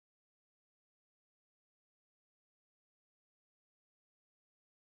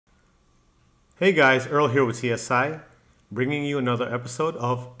Hey guys, Earl here with CSI, bringing you another episode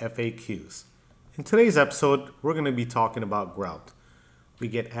of FAQs. In today's episode, we're going to be talking about Grout. We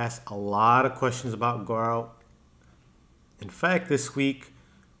get asked a lot of questions about Grout. In fact, this week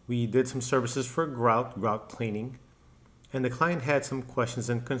we did some services for Grout cleaning, and the client had some questions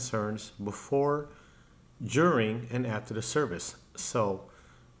and concerns before, during, and after the service. So,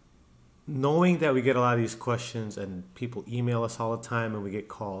 knowing that we get a lot of these questions and people email us all the time and we get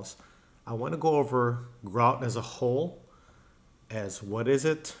calls, I want to go over Grout as a whole, as what is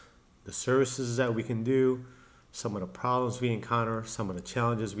it, the services that we can do, some of the problems we encounter, some of the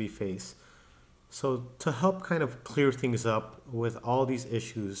challenges we face. So to help kind of clear things up with all these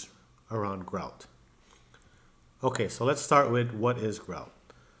issues around Grout. Okay, so let's start with what is Grout.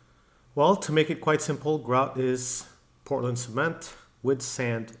 Well, to make it quite simple, Grout is Portland cement with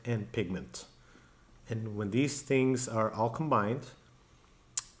sand and pigment. And when these things are all combined,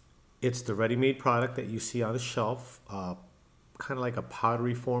 it's the ready-made product that you see on the shelf, kind of like a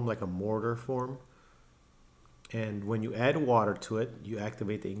powdery form, like a mortar form. And when you add water to it, you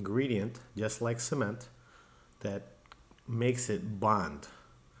activate the ingredient, just like cement, that makes it bond.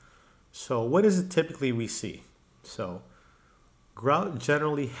 So what is it typically we see? So Grout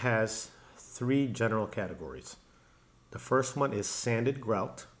generally has three general categories. The first one is sanded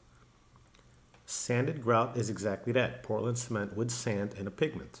grout. Sanded grout is exactly that, Portland cement with sand and a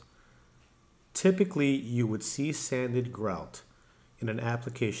pigment. Typically, you would see sanded grout in an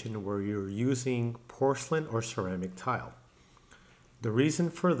application where you're using porcelain or ceramic tile. The reason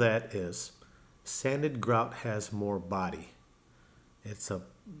for that is sanded grout has more body. It's a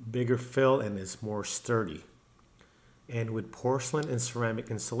bigger fill and it's more sturdy. And with porcelain and ceramic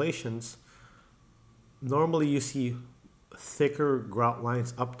installations, normally you see thicker grout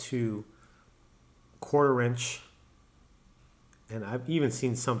lines up to 1/4 inch. And I've even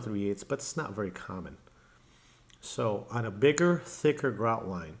seen some 3/8, but it's not very common. So on a bigger, thicker grout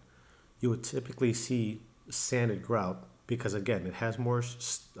line, you would typically see sanded grout because, again, it has more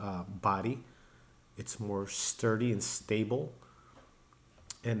body, it's more sturdy and stable,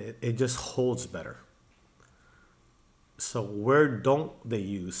 and it just holds better. So where don't they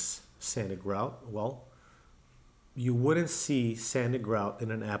use sanded grout? Well, you wouldn't see sanded grout in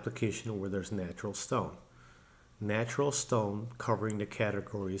an application where there's natural stone. Natural stone covering the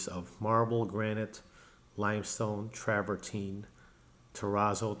categories of marble, granite, limestone, travertine,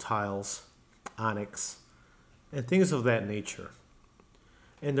 terrazzo tiles, onyx, and things of that nature.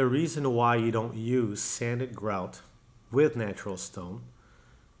 And the reason why you don't use sanded grout with natural stone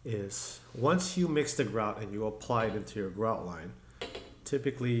is once you mix the grout and you apply it into your grout line,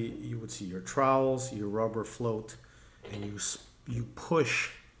 typically you would see your trowels, your rubber float, and you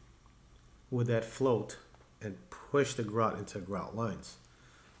push with that float and push the grout into grout lines.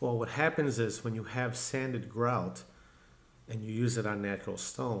 Well, what happens is when you have sanded grout and you use it on natural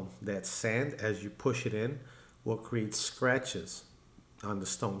stone, that sand, as you push it in, will create scratches on the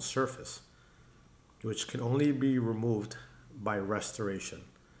stone surface, which can only be removed by restoration,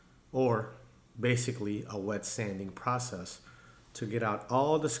 or basically a wet sanding process to get out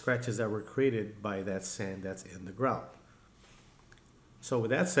all the scratches that were created by that sand that's in the grout. So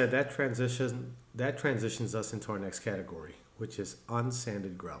with that said, that transitions us into our next category, which is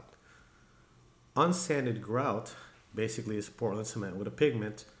unsanded grout. Unsanded grout basically is Portland cement with a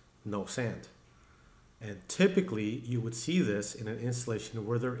pigment, no sand. And typically you would see this in an installation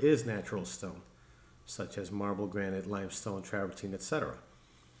where there is natural stone, such as marble, granite, limestone, travertine, etc.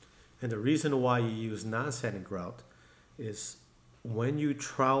 And the reason why you use non-sanded grout is when you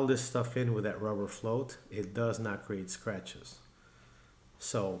trowel this stuff in with that rubber float, it does not create scratches.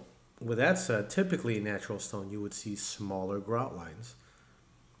 So with that said, typically in natural stone you would see smaller grout lines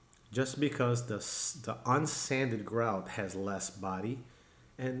just because the unsanded grout has less body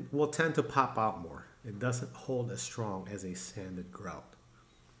and will tend to pop out more. It doesn't hold as strong as a sanded grout.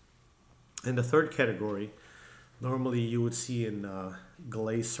 And the third category, normally you would see in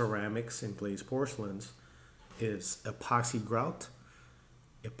glazed ceramics and glazed porcelains, is epoxy grout.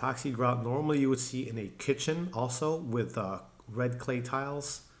 Epoxy grout normally you would see in a kitchen also with red clay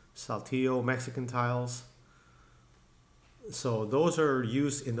tiles, Saltillo Mexican tiles. So those are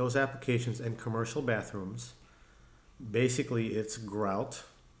used in those applications in commercial bathrooms. Basically it's grout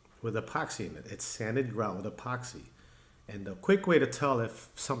with epoxy in it. It's sanded grout with epoxy. And the quick way to tell if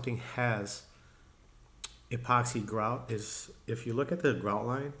something has epoxy grout is if you look at the grout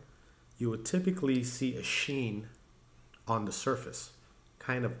line, you would typically see a sheen on the surface,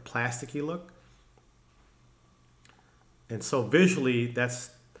 kind of plasticky look. And so visually,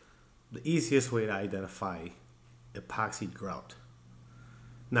 that's the easiest way to identify epoxy grout.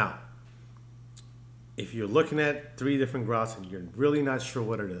 Now, if you're looking at 3 different grouts and you're really not sure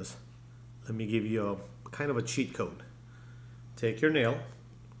what it is, let me give you a kind of a cheat code. Take your nail,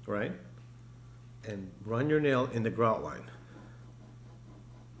 right, and run your nail in the grout line,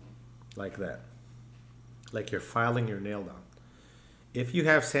 like that, like you're filing your nail down. If you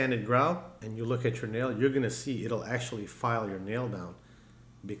have sanded grout and you look at your nail, you're going to see it'll actually file your nail down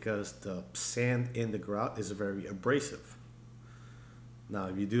because the sand in the grout is very abrasive. Now,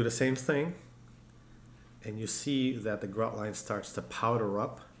 if you do the same thing and you see that the grout line starts to powder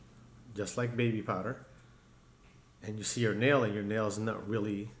up, just like baby powder, and you see your nail and your nail is not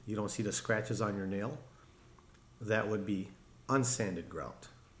really, you don't see the scratches on your nail, that would be unsanded grout.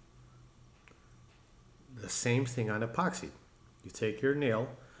 The same thing on epoxy. You take your nail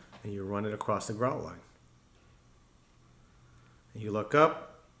and you run it across the grout line. And you look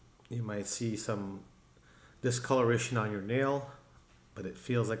up, you might see some discoloration on your nail, but it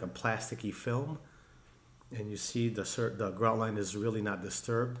feels like a plasticky film. And you see the grout line is really not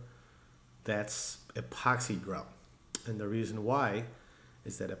disturbed. That's epoxy grout. And the reason why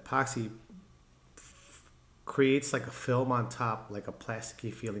is that epoxy creates like a film on top, like a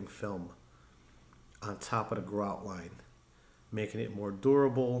plasticky feeling film on top of the grout line, making it more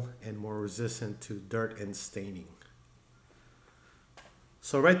durable and more resistant to dirt and staining.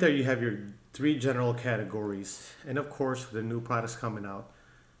 So right there you have your 3 general categories. And of course, with the new products coming out,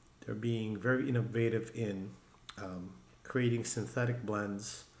 they're being very innovative in creating synthetic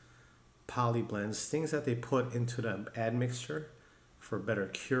blends, poly blends, things that they put into the admixture for better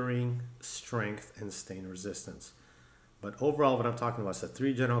curing, strength, and stain resistance. But overall, what I'm talking about is the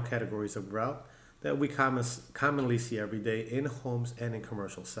 3 general categories of grout that we commonly see every day in homes and in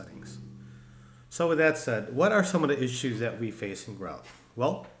commercial settings. So with that said, what are some of the issues that we face in grout?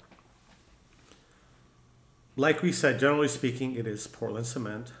 Well, like we said, generally speaking, it is Portland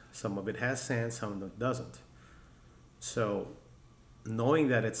cement. Some of it has sand, some of it doesn't. So knowing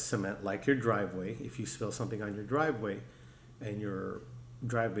that it's cement, like your driveway, if you spill something on your driveway and your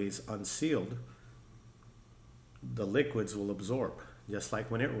driveway is unsealed, the liquids will absorb, just like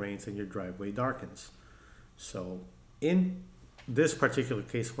when it rains and your driveway darkens. So in this particular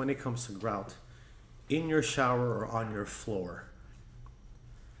case, when it comes to grout, in your shower or on your floor,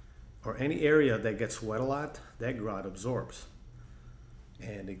 or any area that gets wet a lot, that grout absorbs.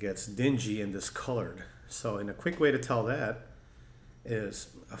 And it gets dingy and discolored. So in a quick way to tell that is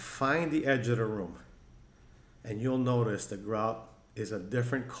find the edge of the room. And you'll notice the grout is a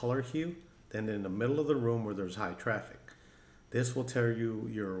different color hue than in the middle of the room where there's high traffic. This will tell you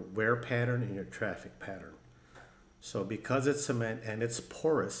your wear pattern and your traffic pattern. So because it's cement and it's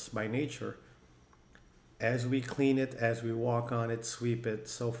porous by nature, as we clean it, as we walk on it, sweep it,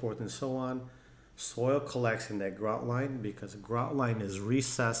 so forth and so on, soil collects in that grout line because the grout line is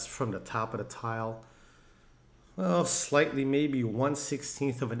recessed from the top of the tile. Well, slightly, maybe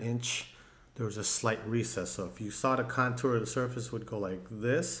 1/16 of an inch. There's a slight recess. So if you saw the contour of the surface would go like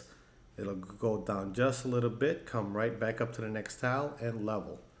this, it'll go down just a little bit, come right back up to the next tile and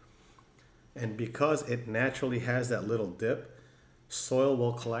level. And because it naturally has that little dip, soil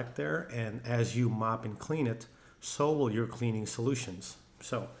will collect there, and as you mop and clean it, so will your cleaning solutions.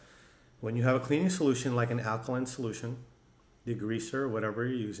 So when you have a cleaning solution like an alkaline solution, degreaser, whatever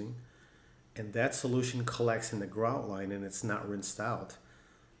you're using, and that solution collects in the grout line and it's not rinsed out,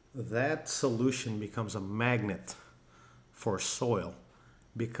 that solution becomes a magnet for soil,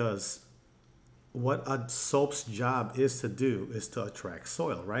 because what a soap's job is to do is to attract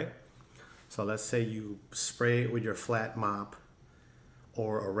soil, right? So let's say you spray it with your flat mop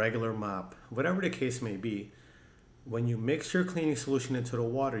or a regular mop, whatever the case may be. When you mix your cleaning solution into the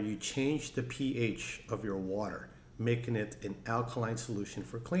water, you change the pH of your water, making it an alkaline solution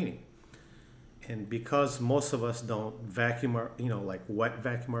for cleaning. And because most of us don't vacuum our, like wet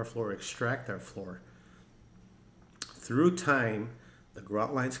vacuum our floor, extract our floor, through time, the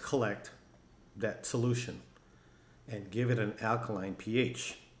grout lines collect that solution and give it an alkaline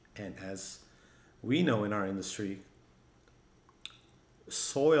pH. And as we know in our industry,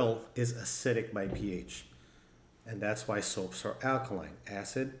 soil is acidic by pH. And that's why soaps are alkaline.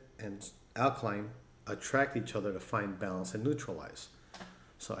 Acid and alkaline attract each other to find balance and neutralize.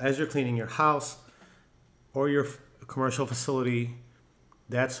 So as you're cleaning your house or your commercial facility,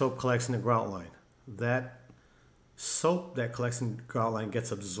 that soap collects in the grout line. That soap that collects in the grout line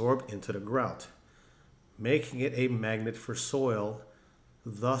gets absorbed into the grout, making it a magnet for soil,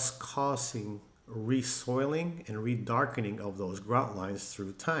 thus causing resoiling and redarkening of those grout lines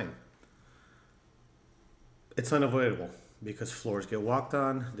through time. It's unavoidable because floors get walked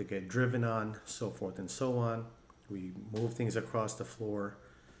on, they get driven on, so forth and so on. We move things across the floor.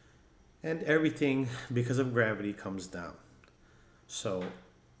 and everything, because of gravity, comes down. So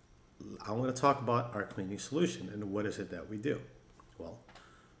I want to talk about our cleaning solution and what is it that we do. Well,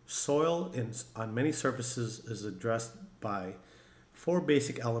 soil on many surfaces is addressed by four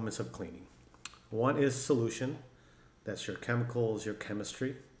basic elements of cleaning. One is solution, that's your chemicals, your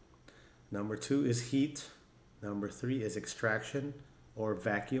chemistry. Number two is heat. Number three is extraction or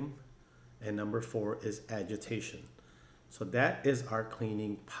vacuum. And number four is agitation. So that is our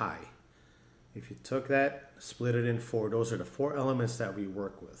cleaning pie. If you took that, split it in four, those are the four elements that we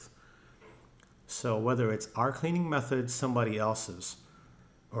work with. So whether it's our cleaning method, somebody else's,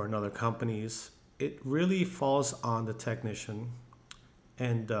 or another company's, it really falls on the technician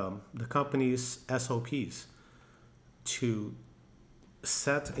and the company's SOPs to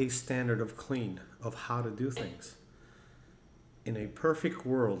set a standard of clean of how to do things. In a perfect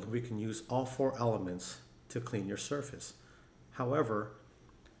world, we can use all four elements to clean your surface. However,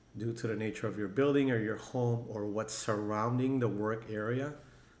 due to the nature of your building or your home or what's surrounding the work area,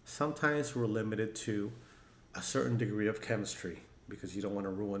 sometimes we're limited to a certain degree of chemistry because you don't want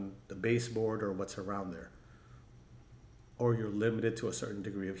to ruin the baseboard or what's around there. Or you're limited to a certain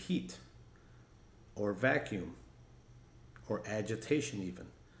degree of heat or vacuum or agitation even.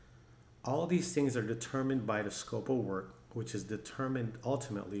 All these things are determined by the scope of work, which is determined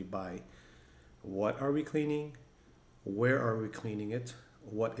ultimately by what are we cleaning, where are we cleaning it,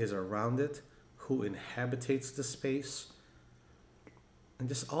 what is around it, who inhabitates the space, and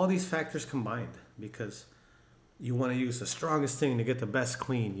just all these factors combined, because you want to use the strongest thing to get the best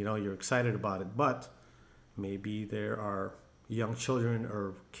clean. You know, you're excited about it, but maybe there are young children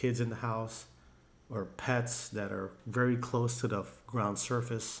or kids in the house or pets that are very close to the ground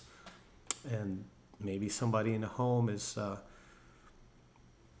surface, and maybe somebody in the home is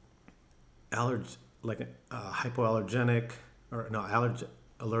hypoallergenic or no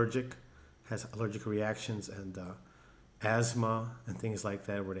allergic, has allergic reactions and asthma and things like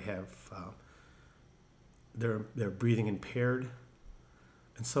that, where they have their breathing impaired.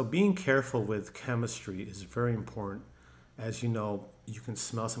 And so being careful with chemistry is very important. As you know, you can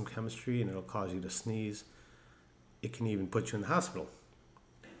smell some chemistry and it'll cause you to sneeze. It can even put you in the hospital.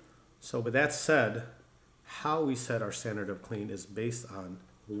 So with that said, how we set our standard of clean is based on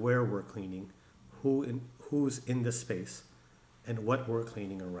where we're cleaning, who's in the space, and what we're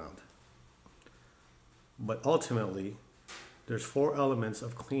cleaning around. But ultimately, there's four elements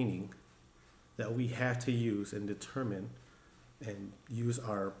of cleaning that we have to use and determine and use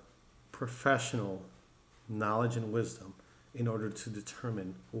our professional knowledge and wisdom in order to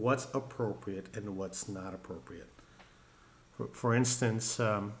determine what's appropriate and what's not appropriate. For instance,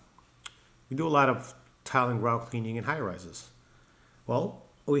 we do a lot of tile and grout cleaning in high rises. Well,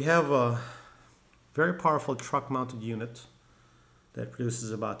 we have a very powerful truck mounted unit that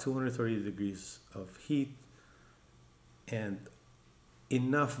produces about 230 degrees of heat and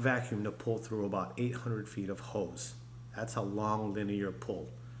enough vacuum to pull through about 800 feet of hose. That's a long linear pull.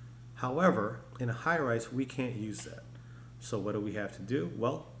 However, in a high rise, we can't use that. So what do we have to do?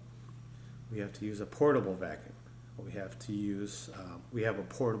 Well, we have to use a portable vacuum. We have to use, we have a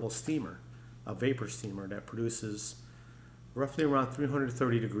portable steamer, a vapor steamer that produces roughly around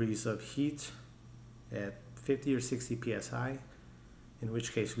 330 degrees of heat at 50 or 60 psi, in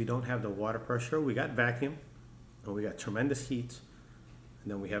which case we don't have the water pressure. We got vacuum, and we got tremendous heat,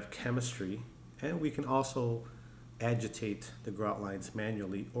 and then we have chemistry, and we can also agitate the grout lines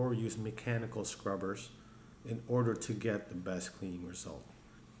manually or use mechanical scrubbers in order to get the best cleaning result.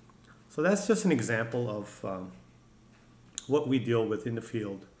 So that's just an example of what we deal with in the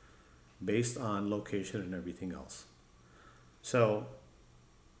field based on location and everything else. So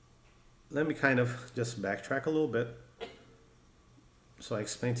let me kind of just backtrack a little bit. So I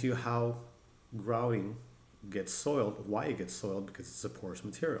explained to you how grouting gets soiled, why it gets soiled, because it's a porous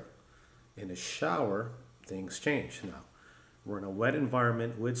material. In a shower, things change now. We're in a wet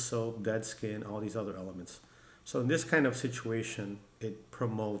environment with soap, dead skin, all these other elements. So in this kind of situation, it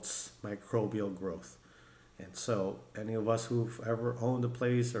promotes microbial growth. And so any of us who've ever owned a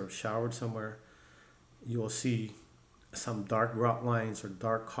place or showered somewhere, you will see some dark grout lines or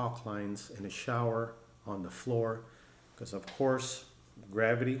dark caulk lines in a shower on the floor, because of course,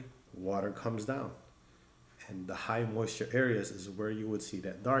 gravity, water comes down. And the high moisture areas is where you would see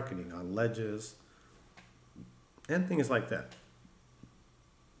that darkening on ledges and things like that.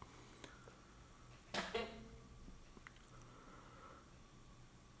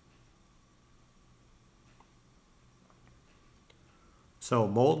 So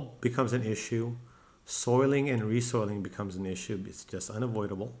mold becomes an issue, soiling and resoiling becomes an issue. It's just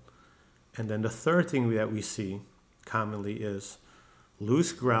unavoidable. And then the third thing that we see commonly is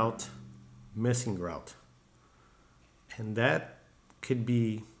loose grout missing grout. And that could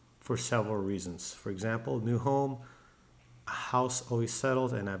be for several reasons. For example, new home, a house always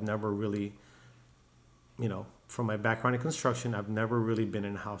settled, and I've never really, from my background in construction, I've never really been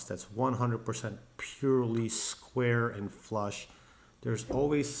in a house that's 100% purely square and flush. There's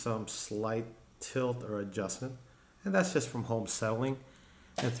always some slight tilt or adjustment, and that's just from home settling.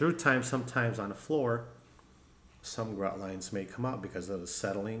 And through time, sometimes on the floor, some grout lines may come out because of the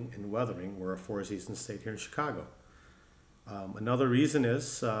settling and weathering. We're a four-season state here in Chicago. Another reason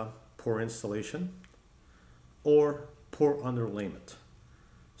is poor installation or poor underlayment.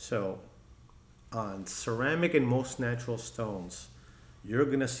 So on ceramic and most natural stones, you're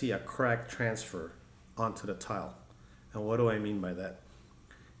going to see a crack transfer onto the tile. And what do I mean by that?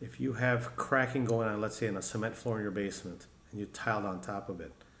 If you have cracking going on, let's say in a cement floor in your basement, and you tiled on top of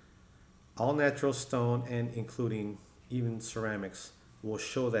it, all natural stone, and including even ceramics, will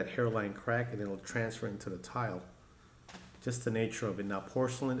show that hairline crack, and it'll transfer into the tile. Just the nature of it. Now,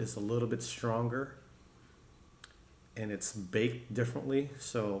 porcelain is a little bit stronger, and it's baked differently,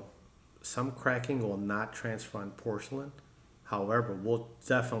 so some cracking will not transfer on porcelain. However, will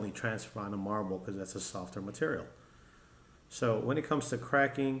definitely transfer on a marble because that's a softer material. So when it comes to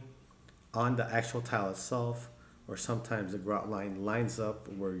cracking on the actual tile itself, or sometimes the grout line lines up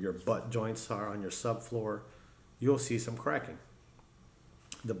where your butt joints are on your subfloor, you'll see some cracking.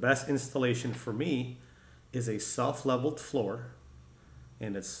 The best installation for me is a self-leveled floor,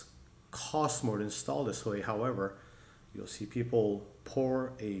 and it's cost more to install this way. However, you'll see people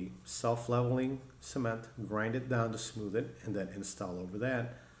pour a self-leveling cement, grind it down to smooth it, and then install over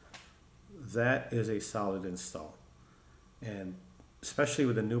that. That is a solid install. And especially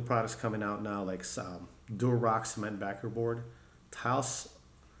with the new products coming out now, like Durock cement backer board,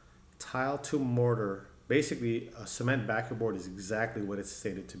 tile to mortar. Basically, a cement backer board is exactly what it's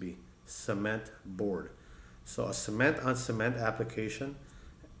stated to be: cement board. So a cement on cement application,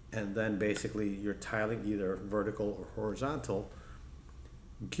 and then basically you're tiling either vertical or horizontal,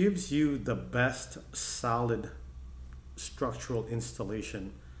 gives you the best solid structural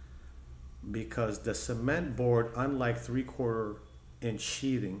installation, because the cement board, unlike 3/4 inch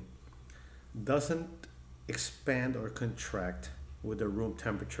sheathing, doesn't expand or contract with the room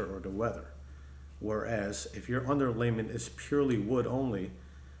temperature or the weather. Whereas if your underlayment is purely wood only,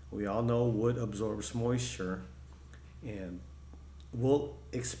 we all know wood absorbs moisture and will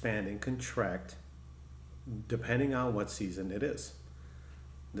expand and contract depending on what season it is.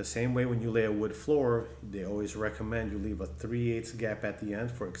 The same way when you lay a wood floor, they always recommend you leave a 3/8 gap at the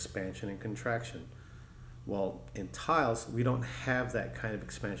end for expansion and contraction. Well, in tiles, we don't have that kind of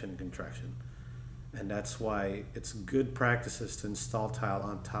expansion and contraction. And that's why it's good practices to install tile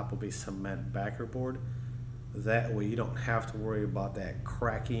on top of a cement backer board. That way you don't have to worry about that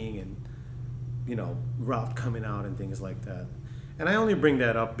cracking and, grout coming out and things like that. And I only bring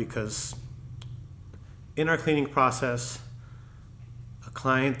that up because in our cleaning process, a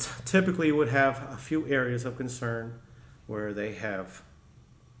client typically would have a few areas of concern where they have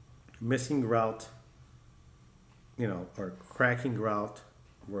missing grout, or cracking grout,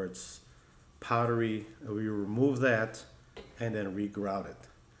 where it's powdery. We remove that and then re-grout it.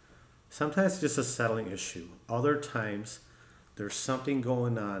 Sometimes it's just a settling issue. Other times there's something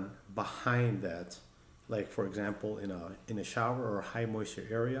going on behind that, like for example in a shower or a high moisture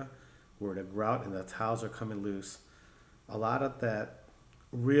area where the grout and the tiles are coming loose. A lot of that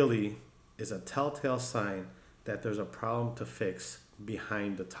really is a telltale sign that there's a problem to fix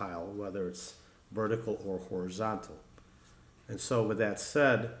behind the tile, whether it's vertical or horizontal. And so with that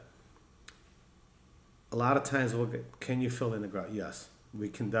said, a lot of times we'll get, can you fill in the grout? Yes, we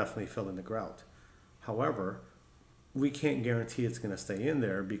can definitely fill in the grout. However, we can't guarantee it's going to stay in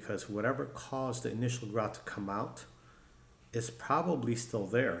there, because whatever caused the initial grout to come out is probably still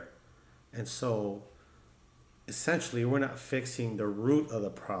there. And so essentially we're not fixing the root of the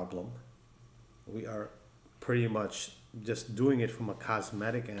problem. We are pretty much just doing it from a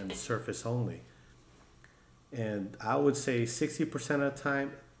cosmetic and surface only. And I would say 60% of the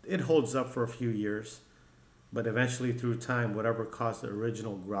time it holds up for a few years, but eventually through time, whatever caused the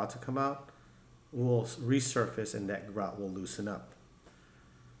original grout to come out will resurface, and that grout will loosen up.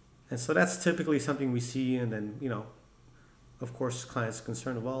 And so that's typically something we see. And then, of course, clients are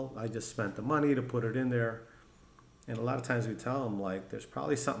concerned, well, I just spent the money to put it in there. And a lot of times we tell them, like, there's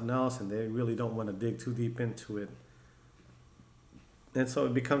probably something else, and they really don't want to dig too deep into it. And so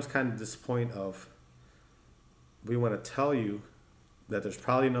it becomes kind of this point of, we want to tell you that there's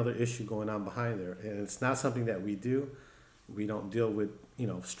probably another issue going on behind there. And it's not something that we do. We don't deal with,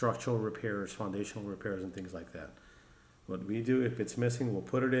 structural repairs, foundational repairs, and things like that. What we do, if it's missing, we'll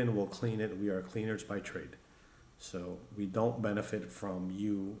put it in, we'll clean it. We are cleaners by trade. So we don't benefit from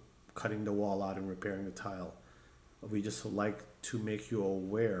you cutting the wall out and repairing the tile. We just like to make you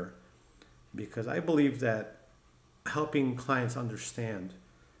aware, because I believe that helping clients understand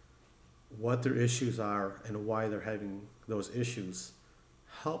what their issues are and why they're having those issues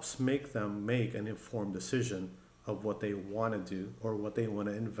helps make them make an informed decision of what they want to do or what they want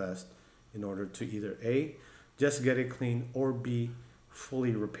to invest in order to either A, just get it clean, or B,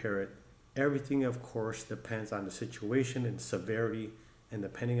 fully repair it. Everything, of course, depends on the situation and severity, and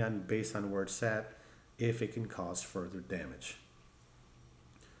depending on, based on where it's at, if it can cause further damage.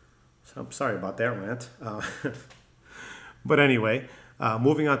 So I'm sorry about that rant. But anyway,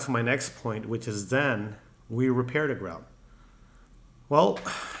 moving on to my next point, which is then we repair the grout. Well,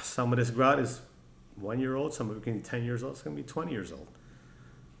 some of this grout is 1 year old, some of it can be 10 years old, it's going to be 20 years old.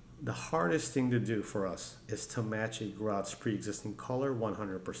 The hardest thing to do for us is to match a grout's pre-existing color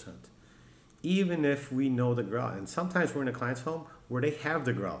 100%. Even if we know the grout, and sometimes we're in a client's home where they have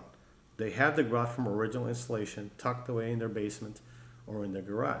the grout. They have the grout from original installation tucked away in their basement or in their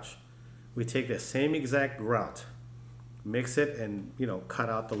garage. We take the same exact grout, mix it, and cut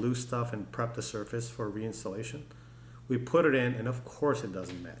out the loose stuff and prep the surface for reinstallation. We put it in, and of course it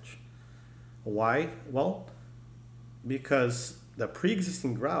doesn't match. Why? Well, because the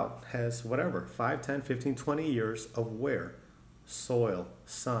pre-existing grout has whatever, 5, 10, 15, 20 years of wear, soil,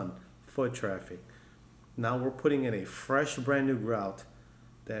 sun, foot traffic. Now we're putting in a fresh, brand new grout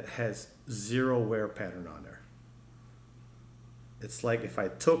that has zero wear pattern on there. It's like if I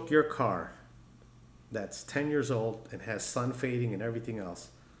took your car that's 10 years old and has sun fading and everything else,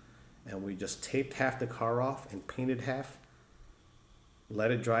 and we just taped half the car off and painted half, let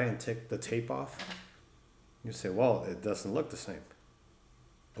it dry and take the tape off. You say, well, it doesn't look the same.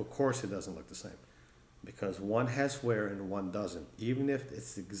 Of course it doesn't look the same, because one has wear and one doesn't. Even if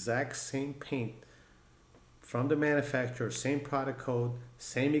it's the exact same paint from the manufacturer, same product code,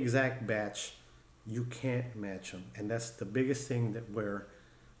 same exact batch, you can't match them. And that's the biggest thing that where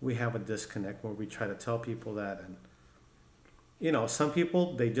we have a disconnect, where we try to tell people that. And some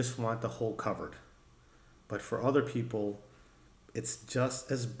people, they just want the hole covered, but for other people it's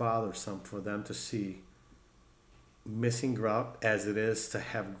just as bothersome for them to see missing grout as it is to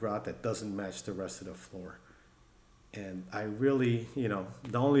have grout that doesn't match the rest of the floor. And I really,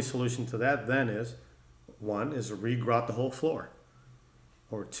 the only solution to that then is, one, is re-grout the whole floor,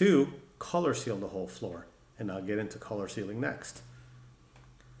 or two, color seal the whole floor. And I'll get into color sealing next.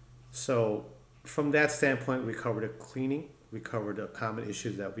 So from that standpoint, we covered the cleaning, we covered the common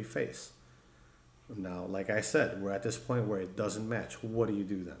issues that we face. Now, like I said, we're at this point where it doesn't match. What do you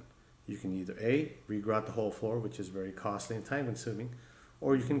do then? You can either A, re-grout the whole floor, which is very costly and time consuming,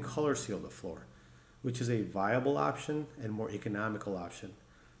 or you can color seal the floor, which is a viable option and more economical option.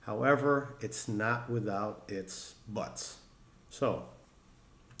 However, it's not without its buts. So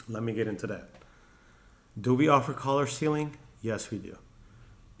let me get into that. Do we offer color sealing? Yes, we do.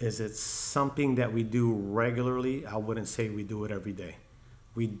 Is it something that we do regularly? I wouldn't say we do it every day.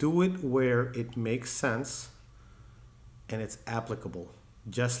 We do it where it makes sense and it's applicable.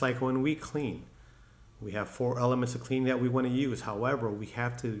 Just like when we clean, we have 4 elements of cleaning that we want to use. However, we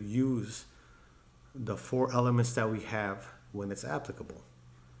have to use the 4 elements that we have when it's applicable.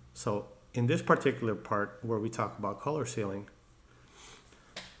 So in this particular part where we talk about color sealing,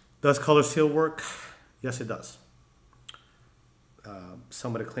 does color seal work? Yes, it does.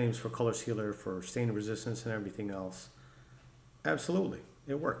 Some of the claims for color sealer for stain resistance and everything else, absolutely,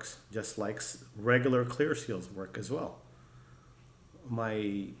 it works. Just like regular clear seals work as well.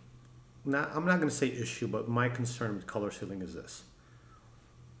 I'm not going to say issue, but my concern with color sealing is this.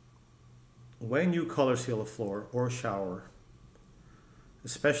 When you color seal a floor or a shower,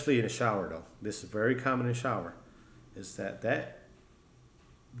 especially in a shower though, this is very common in a shower, is that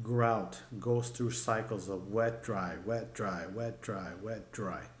grout goes through cycles of wet, dry, wet, dry, wet, dry, wet,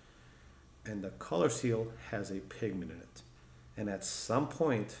 dry. And the color seal has a pigment in it. And at some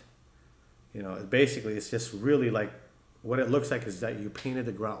point, basically it's just really like, what it looks like is that you painted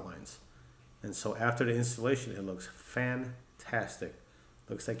the grout lines. And so after the installation, it looks fantastic.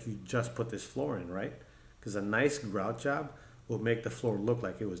 Looks like you just put this floor in, right? Because a nice grout job will make the floor look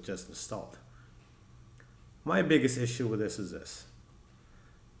like it was just installed. My biggest issue with this is this.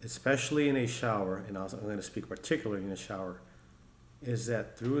 Especially in a shower, and I'm going to speak particularly in a shower, is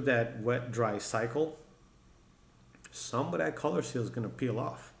that through that wet, dry cycle, some of that color seal is going to peel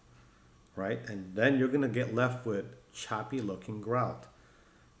off, right? And then you're going to get left with choppy looking grout.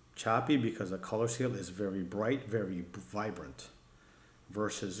 Choppy because the color seal is very bright, very vibrant.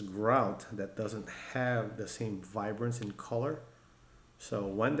 versus grout that doesn't have the same vibrance in color. So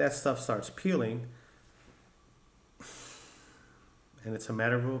when that stuff starts peeling, and it's a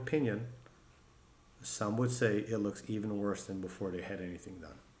matter of opinion, some would say it looks even worse than before they had anything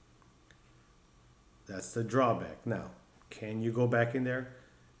done. That's the drawback. Now, can you go back in there,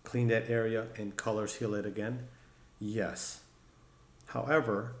 clean that area, and color seal it again? Yes.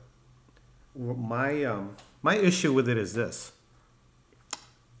 However, my issue with it is this.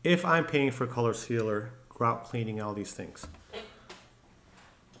 If I'm paying for color sealer, grout cleaning, all these things,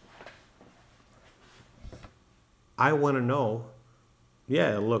 I want to know,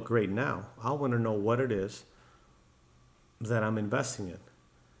 yeah, it'll look great now. I want to know what it is that I'm investing in.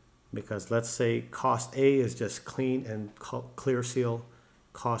 Because let's say cost A is just clean and clear seal,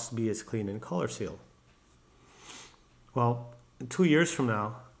 cost B is clean and color seal. Well, 2 years from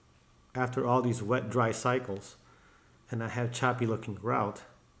now, after all these wet, dry cycles, and I have choppy looking grout,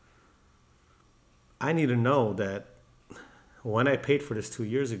 I need to know that when I paid for this 2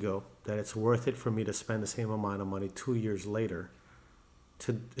 years ago, that it's worth it for me to spend the same amount of money 2 years later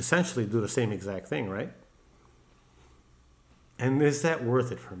to essentially do the same exact thing, right? And is that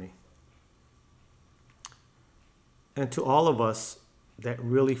worth it for me? And to all of us, that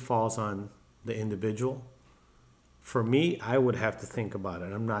really falls on the individual. For me, I would have to think about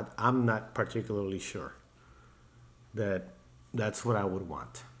it. I'm not particularly sure that that's what I would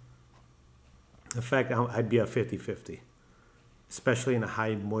want. In fact, I'd be a 50-50, especially in a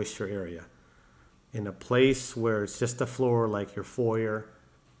high moisture area. In a place where it's just a floor like your foyer,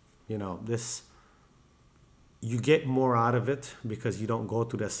 you get more out of it because you don't go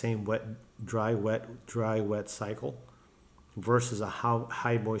through that same wet, dry, wet cycle versus a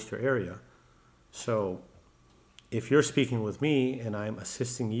high moisture area. So if you're speaking with me and I'm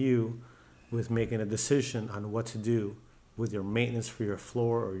assisting you with making a decision on what to do with your maintenance for your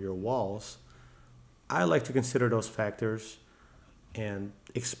floor or your walls, I like to consider those factors and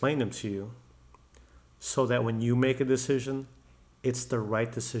explain them to you so that when you make a decision, it's the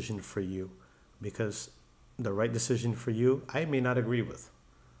right decision for you. Because the right decision for you, I may not agree with.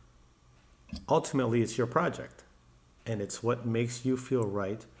 Ultimately, it's your project, and it's what makes you feel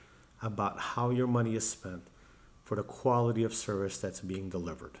right about how your money is spent for the quality of service that's being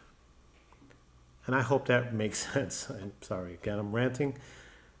delivered. And I hope that makes sense. I'm sorry, again, I'm ranting.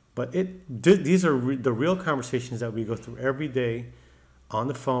 But these are the real conversations that we go through every day on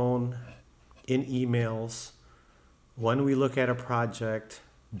the phone, in emails, when we look at a project,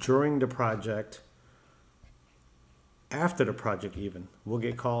 during the project, after the project even. We'll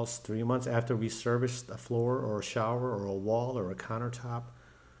get calls 3 months after we serviced a floor or a shower or a wall or a countertop.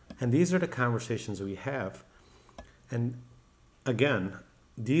 And these are the conversations we have. And again,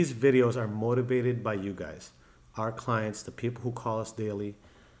 these videos are motivated by you guys, our clients, the people who call us daily,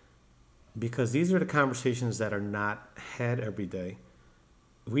 because these are the conversations that are not had every day.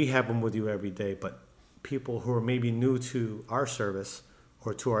 We have them with you every day, but people who are maybe new to our service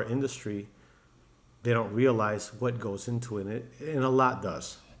or to our industry, they don't realize what goes into it, and a lot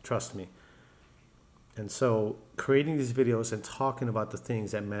does, trust me. And so creating these videos and talking about the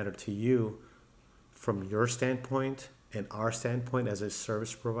things that matter to you from your standpoint and our standpoint as a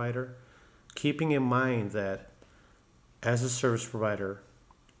service provider, keeping in mind that as a service provider,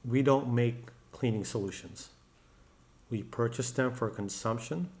 we don't make cleaning solutions. We purchase them for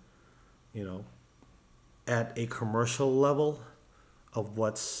consumption, at a commercial level of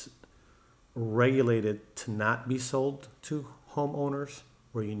what's regulated to not be sold to homeowners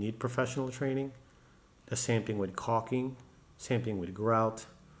where you need professional training. The same thing with caulking, same thing with grout,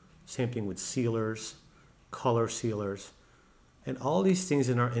 same thing with sealers, color sealers, and all these things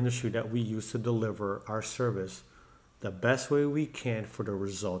in our industry that we use to deliver our service the best way we can for the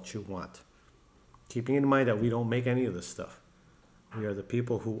results you want. Keeping in mind that we don't make any of this stuff. We are the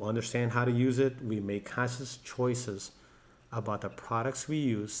people who understand how to use it. We make conscious choices about the products we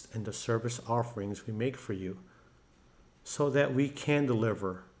use and the service offerings we make for you so that we can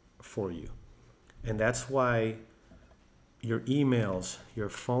deliver for you. And that's why your emails, your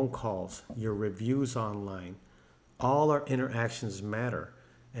phone calls, your reviews online, all our interactions matter.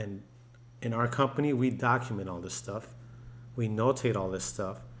 And in our company, we document all this stuff. We notate all this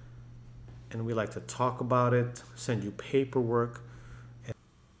stuff. And we like to talk about it, send you paperwork,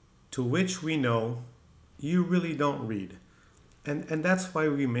 to which we know you really don't read. And that's why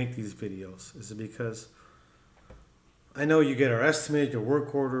we make these videos, is because I know you get our estimate, your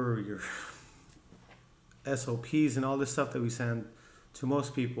work order, your SOPs, and all this stuff that we send to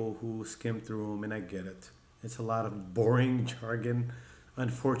most people who skim through them, and I get it. It's a lot of boring jargon,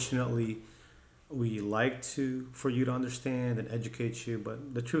 unfortunately. We like for you to understand and educate you,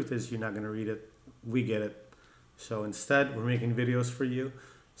 but the truth is you're not going to read it. We get it. So instead, we're making videos for you.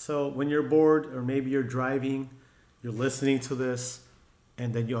 So when you're bored or maybe you're driving, you're listening to this,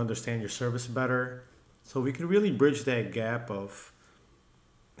 and then you understand your service better. So we can really bridge that gap of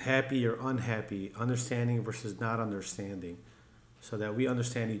happy or unhappy, understanding versus not understanding, so that we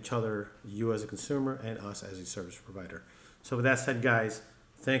understand each other, you as a consumer and us as a service provider. So with that said, guys,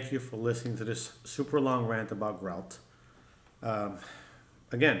 thank you for listening to this super long rant about Grout.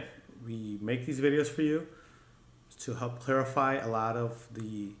 Again, we make these videos for you to help clarify a lot of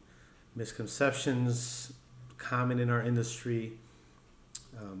the misconceptions common in our industry,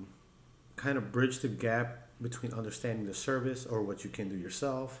 kind of bridge the gap between understanding the service or what you can do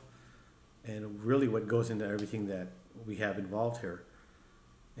yourself and really what goes into everything that we have involved here.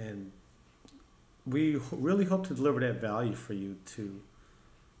 And we really hope to deliver that value for you, to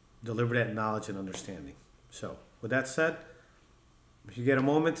deliver that knowledge and understanding. So with that said, if you get a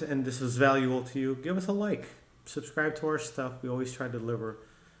moment and this is valuable to you, give us a like, subscribe to our stuff. We always try to deliver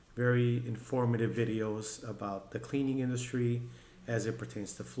very informative videos about the cleaning industry as it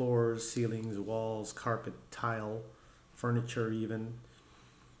pertains to floors, ceilings, walls, carpet, tile, furniture even.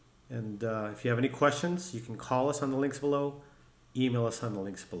 And if you have any questions, you can call us on the links below, email us on the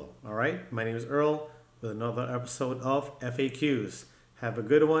links below. All right, my name is Earl with another episode of FAQs. Have a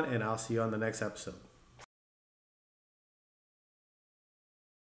good one, and I'll see you on the next episode.